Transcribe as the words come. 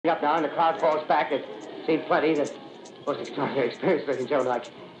up now, and the crowd falls back. They've seen plenty. The most extraordinary experience, ladies and gentlemen.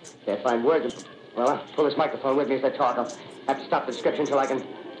 I can't find words. Well, I'll pull this microphone with me as they talk. I'll have to stop the description until I can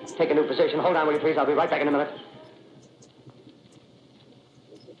take a new position. Hold on, will you, please? I'll be right back in a minute.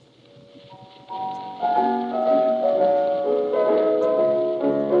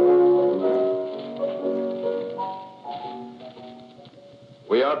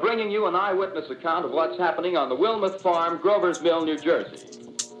 We are bringing you an eyewitness account of what's happening on the Wilmouth Farm, Grover's Mill, New Jersey.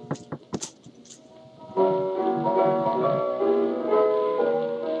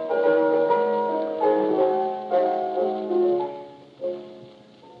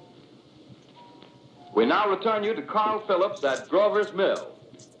 We now return you to Carl Phillips at Grover's Mill.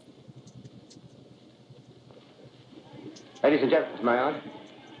 Ladies and gentlemen, Marion.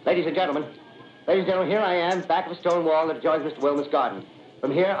 Ladies and gentlemen, here I am, back of a stone wall that adjoins Mr. Wilmot's garden.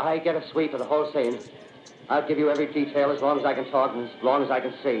 From here, I get a sweep of the whole scene. I'll give you every detail as long as I can talk and as long as I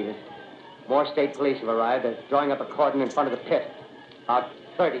can see. More state police have arrived. They're drawing up a cordon in front of the pit. About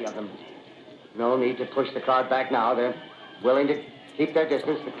 30 of them. No need to push the crowd back now. They're willing to keep their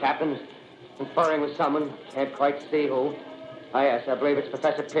distance. The captain's conferring with someone. Can't quite see who. Ah, yes, I believe it's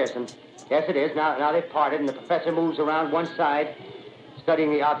Professor Pearson. Yes, it is. Now they've parted, and the professor moves around one side,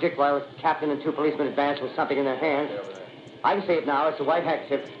 studying the object while the captain and two policemen advance with something in their hands. I can see it now. It's a white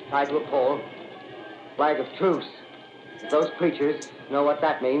handkerchief tied to a pole. Flag of truce. If those creatures know what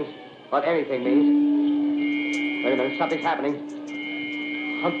that means, what anything means. Wait a minute, something's happening.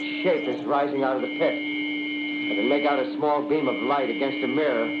 A humped shape is rising out of the pit. I can make out a small beam of light against a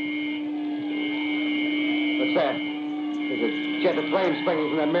mirror. What's that? There's a jet of flame springing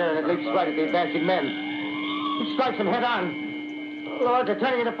from the mirror, and it leaps right at the advancing men. It strikes them head on. Lord, they're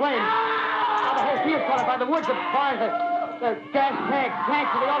turning into flames. Now the whole field's caught up by the woods, the barns, the gas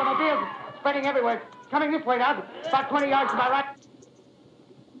tanks of the automobiles spreading everywhere. Coming this way now, about 20 yards to my right.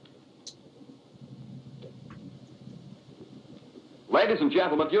 Ladies and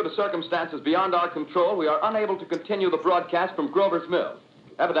gentlemen, due to circumstances beyond our control, we are unable to continue the broadcast from Grover's Mill.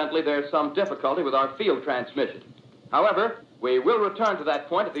 Evidently, there's some difficulty with our field transmission. However, we will return to that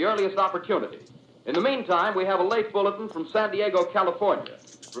point at the earliest opportunity. In the meantime, we have a late bulletin from San Diego, California.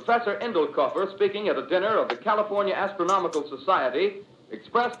 Professor Indelkoffer, speaking at a dinner of the California Astronomical Society,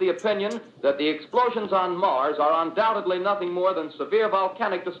 expressed the opinion that the explosions on Mars are undoubtedly nothing more than severe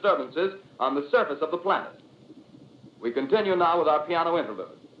volcanic disturbances on the surface of the planet. We continue now with our piano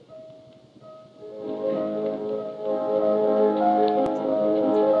interlude.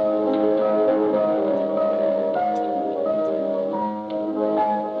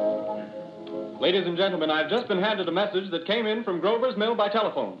 Ladies and gentlemen, I've just been handed a message that came in from Grover's Mill by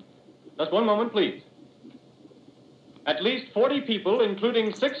telephone. Just one moment, please. At least 40 people,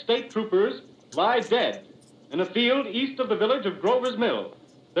 including 6 state troopers, lie dead in a field east of the village of Grover's Mill.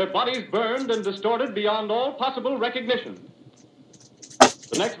 Their bodies burned and distorted beyond all possible recognition.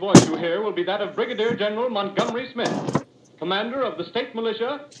 The next voice you hear will be that of Brigadier General Montgomery Smith, commander of the state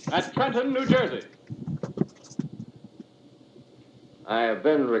militia at Trenton, New Jersey. I have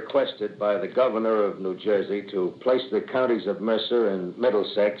been requested by the governor of New Jersey to place the counties of Mercer and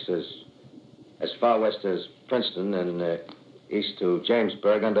Middlesex as far west as Princeton and east to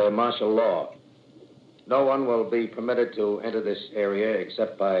Jamesburg under martial law. No one will be permitted to enter this area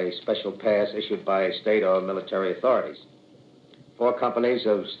except by special pass issued by state or military authorities. 4 companies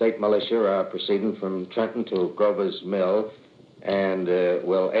of state militia are proceeding from Trenton to Grover's Mill and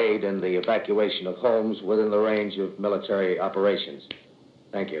will aid in the evacuation of homes within the range of military operations.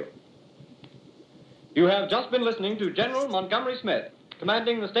 Thank you. You have just been listening to General Montgomery Smith,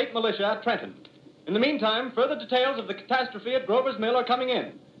 commanding the state militia at Trenton. In the meantime, further details of the catastrophe at Grover's Mill are coming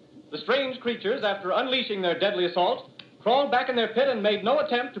in. The strange creatures, after unleashing their deadly assault, crawled back in their pit and made no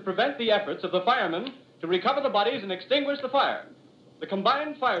attempt to prevent the efforts of the firemen to recover the bodies and extinguish the fire. The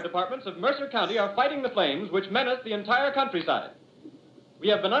combined fire departments of Mercer County are fighting the flames which menace the entire countryside. We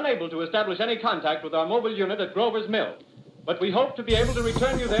have been unable to establish any contact with our mobile unit at Grover's Mill, but we hope to be able to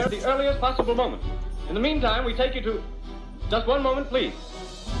return you there at the earliest possible moment. In the meantime, we take you to... Just one moment, please.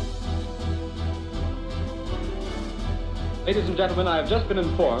 Ladies and gentlemen, I have just been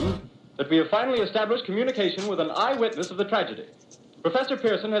informed that we have finally established communication with an eyewitness of the tragedy. Professor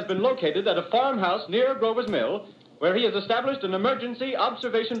Pearson has been located at a farmhouse near Grover's Mill, where he has established an emergency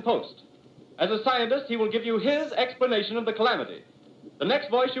observation post. As a scientist, he will give you his explanation of the calamity. The next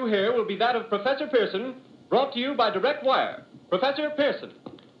voice you hear will be that of Professor Pearson, brought to you by direct wire. Professor Pearson.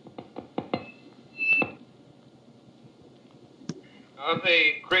 Of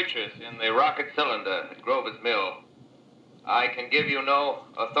the creatures in the rocket cylinder at Grover's Mill, I can give you no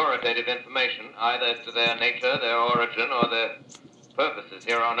authoritative information, either as to their nature, their origin, or their purposes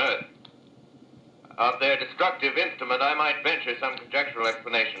here on Earth. Of their destructive instrument, I might venture some conjectural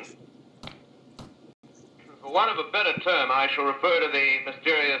explanation. For want of a better term, I shall refer to the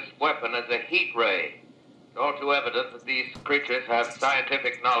mysterious weapon as a heat ray. It's all too evident that these creatures have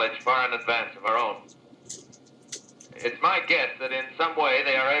scientific knowledge far in advance of our own. It's my guess that in some way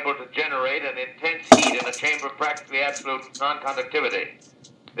they are able to generate an intense heat in a chamber of practically absolute non-conductivity.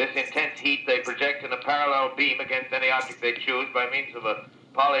 This intense heat they project in a parallel beam against any object they choose by means of a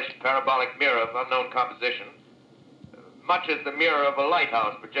polished parabolic mirror of unknown composition, much as the mirror of a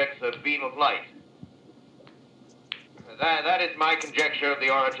lighthouse projects a beam of light. That is my conjecture of the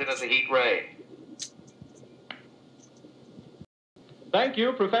origin of the heat ray. Thank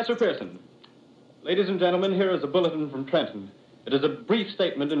you, Professor Pearson. Ladies and gentlemen, here is a bulletin from Trenton. It is a brief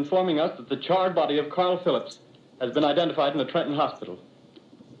statement informing us that the charred body of Carl Phillips has been identified in a Trenton hospital.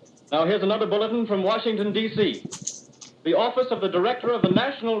 Now, here's another bulletin from Washington, D.C. The Office of the Director of the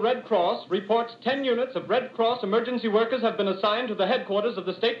National Red Cross reports 10 units of Red Cross emergency workers have been assigned to the headquarters of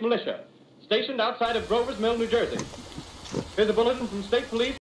the state militia, stationed outside of Grover's Mill, New Jersey. Here's a bulletin from State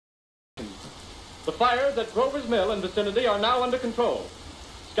Police. The fires at Grover's Mill and vicinity are now under control.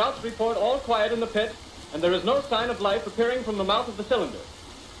 Scouts report all quiet in the pit, and there is no sign of life appearing from the mouth of the cylinder.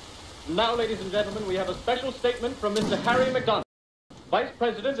 Now, ladies and gentlemen, we have a special statement from Mr. Harry McDonald, Vice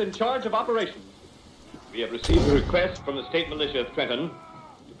President in charge of operations. We have received a request from the state militia of Trenton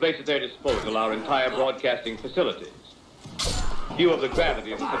to place at their disposal our entire broadcasting facilities. In view of the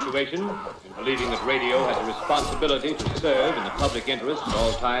gravity of the situation, and believing that radio has a responsibility to serve in the public interest at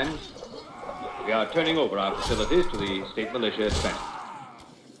all times, we are turning over our facilities to the state militia at Trenton.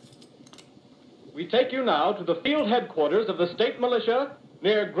 We take you now to the field headquarters of the state militia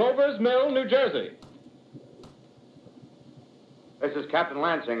near Grover's Mill, New Jersey. This is Captain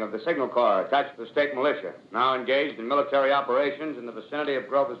Lansing of the Signal Corps, attached to the state militia, now engaged in military operations in the vicinity of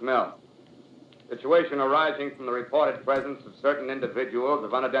Grover's Mill. Situation arising from the reported presence of certain individuals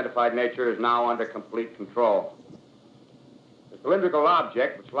of unidentified nature is now under complete control. The cylindrical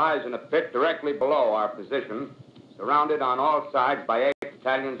object, which lies in a pit directly below our position, surrounded on all sides by 8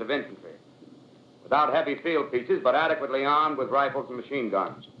 battalions of infantry, without heavy field pieces, but adequately armed with rifles and machine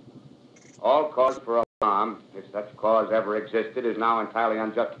guns. All cause for alarm, if such cause ever existed, is now entirely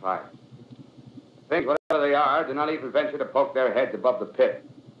unjustified. Things, whatever they are, do not even venture to poke their heads above the pit.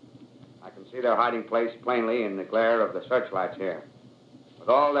 I can see their hiding place plainly in the glare of the searchlights here. With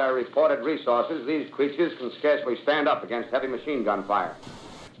all their reported resources, these creatures can scarcely stand up against heavy machine gun fire.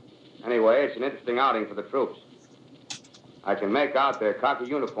 Anyway, it's an interesting outing for the troops. I can make out their khaki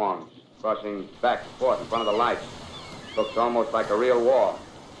uniforms crossing back and forth in front of the lights. Looks almost like a real war.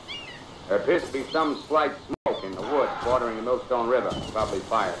 There appears to be some slight smoke in the woods bordering the Millstone River. Probably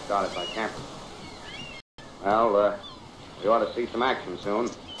fire started by campers. Well, we ought to see some action soon.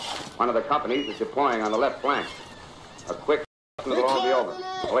 One of the companies is deploying on the left flank. A quick and it'll all be over.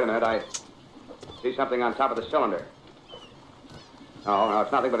 Oh, wait a minute, I see something on top of the cylinder. No,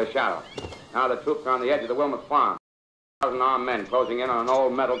 it's nothing but a shadow. Now the troops are on the edge of the Wilmot Farm. 1,000 armed men closing in on an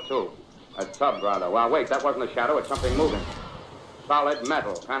old metal tube. A tub, rather. Well, wait, that wasn't a shadow. It's something moving. Solid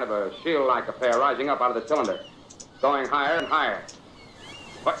metal, kind of a shield-like affair rising up out of the cylinder. Going higher and higher.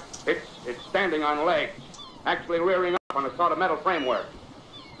 But it's standing on legs, actually rearing up on a sort of metal framework.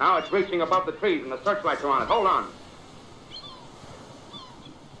 Now it's reaching above the trees and the searchlights are on it. Hold on.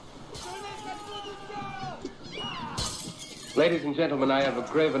 Ladies and gentlemen, I have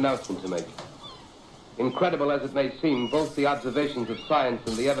a grave announcement to make. Incredible as it may seem, both the observations of science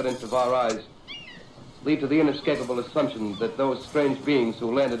and the evidence of our eyes lead to the inescapable assumption that those strange beings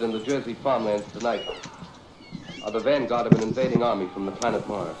who landed in the Jersey farmlands tonight are the vanguard of an invading army from the planet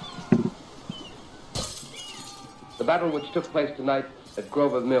Mars. The battle which took place tonight at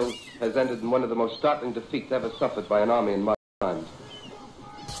Grover Mills has ended in one of the most startling defeats ever suffered by an army in modern times.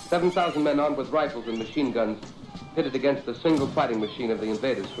 7,000 men armed with rifles and machine guns pitted against the single fighting machine of the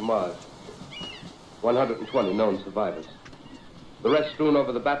invaders from Mars. 120 known survivors. The rest strewn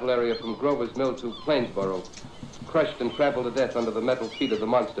over the battle area from Grover's Mill to Plainsboro, crushed and trampled to death under the metal feet of the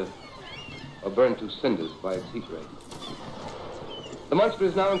monster, or burned to cinders by its heat ray. The monster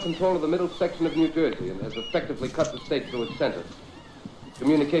is now in control of the middle section of New Jersey and has effectively cut the state through its center.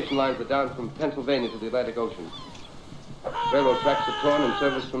 Communication lines are down from Pennsylvania to the Atlantic Ocean. Railroad tracks are torn and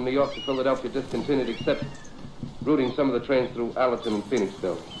service from New York to Philadelphia discontinued, except routing some of the trains through Allerton and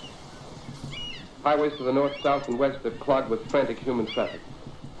Phoenixville. Highways to the north, south, and west are clogged with frantic human traffic.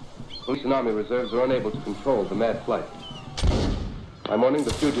 Police and army reserves are unable to control the mad flight. By morning,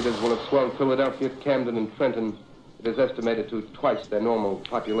 the fugitives will have swelled Philadelphia, Camden, and Trenton. It is estimated to twice their normal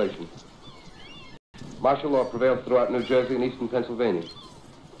population. Martial law prevails throughout New Jersey and eastern Pennsylvania.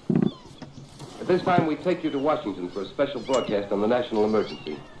 At this time, we take you to Washington for a special broadcast on the national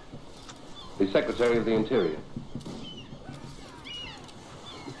emergency. The Secretary of the Interior.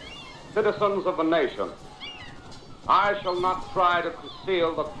 Citizens of the nation, I shall not try to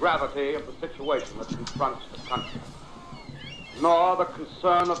conceal the gravity of the situation that confronts the country, nor the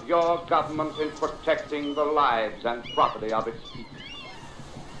concern of your government in protecting the lives and property of its people.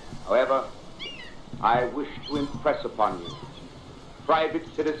 However, I wish to impress upon you, private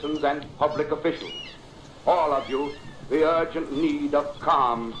citizens and public officials, all of you, the urgent need of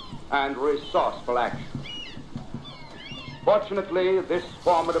calm and resourceful action. Fortunately, this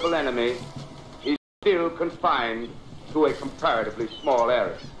formidable enemy is still confined to a comparatively small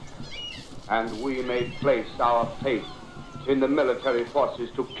area, and we may place our faith in the military forces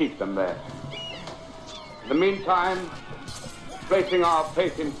to keep them there. In the meantime, placing our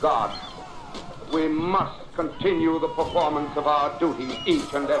faith in God, we must continue the performance of our duties,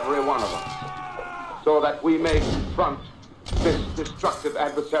 each and every one of us, so that we may confront this destructive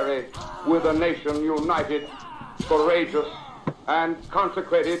adversary with a nation united, courageous, and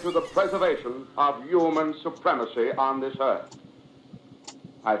consecrated to the preservation of human supremacy on this earth.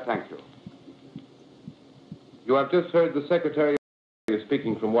 I thank you. You have just heard the Secretary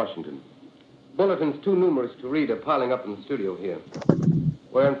speaking from Washington. Bulletins too numerous to read are piling up in the studio here.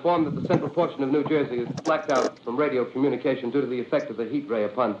 We're informed that the central portion of New Jersey is blacked out from radio communication due to the effect of the heat ray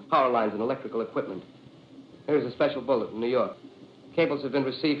upon power lines and electrical equipment. Here's a special bulletin, New York. Cables have been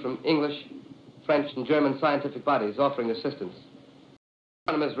received from English, French, and German scientific bodies offering assistance.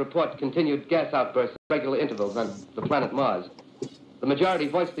 Astronomers report continued gas outbursts at regular intervals on the planet Mars. The majority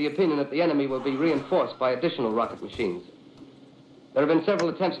voiced the opinion that the enemy will be reinforced by additional rocket machines. There have been several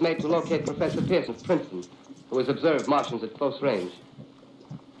attempts made to locate Professor Pearson of Princeton, who has observed Martians at close range.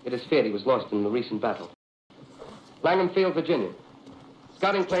 It is feared he was lost in the recent battle. Langham Field, Virginia.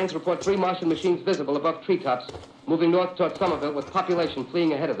 Scouting planes report 3 Martian machines visible above treetops, moving north toward Somerville with population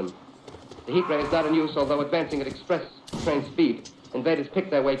fleeing ahead of them. The heat ray is not in use, although advancing at express train speed. Invaders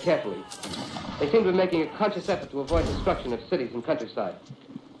pick their way carefully. They seem to be making a conscious effort to avoid destruction of cities and countryside.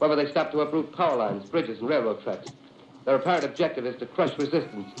 However, they stop to uproot power lines, bridges, and railroad tracks. Their apparent objective is to crush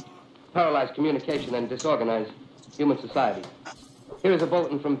resistance, paralyze communication, and disorganize human society. Here is a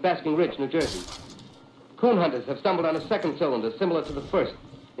bulletin from Basking Ridge, New Jersey. Coon hunters have stumbled on a second cylinder similar to the first,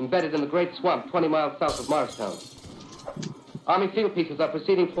 embedded in the great swamp 20 miles south of Morristown. Army field pieces are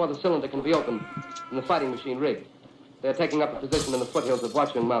proceeding before the cylinder can be opened and the fighting machine rigged. They are taking up a position in the foothills of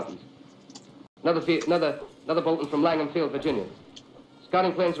Watchung Mountains. Another bulletin from Langham Field, Virginia.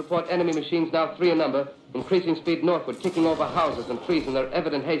 Scouting planes report enemy machines, now 3 in number, increasing speed northward, kicking over houses and trees in their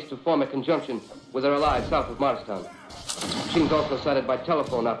evident haste to form a conjunction with their allies south of Morristown. Machines also sighted by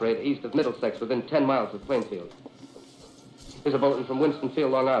telephone operator east of Middlesex, within 10 miles of Plainfield. Here's a bulletin from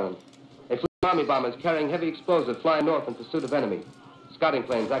Winston-Field, Long Island. A fleet of Army bombers carrying heavy explosives fly north in pursuit of enemy. Scouting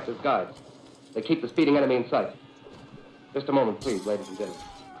planes act as guides. They keep the speeding enemy in sight. Just a moment, please, ladies and gentlemen.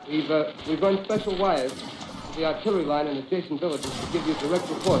 We've run special wires to the artillery line in adjacent villages to give you direct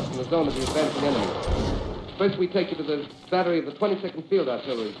reports from the zone of the advancing enemy. First, we take you to the battery of the 22nd Field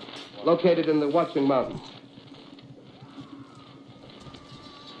Artillery, located in the Watchung Mountains.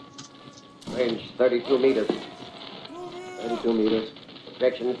 Range 32 meters. 32 meters.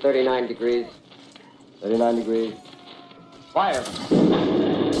 Projection 39 degrees. 39 degrees. Fire.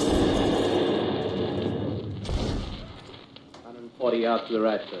 140 yards to the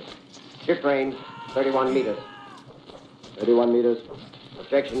right, sir. Shift range 31 meters. 31 meters.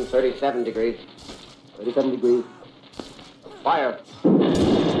 Projection 37 degrees. 37 degrees. Fire.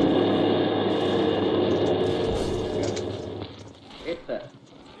 Hit, sir.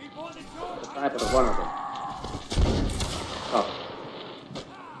 The type of one of them. Stop.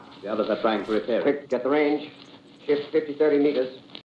 The others are trying to repair it. Quick, get the range. Shift 50-30 meters.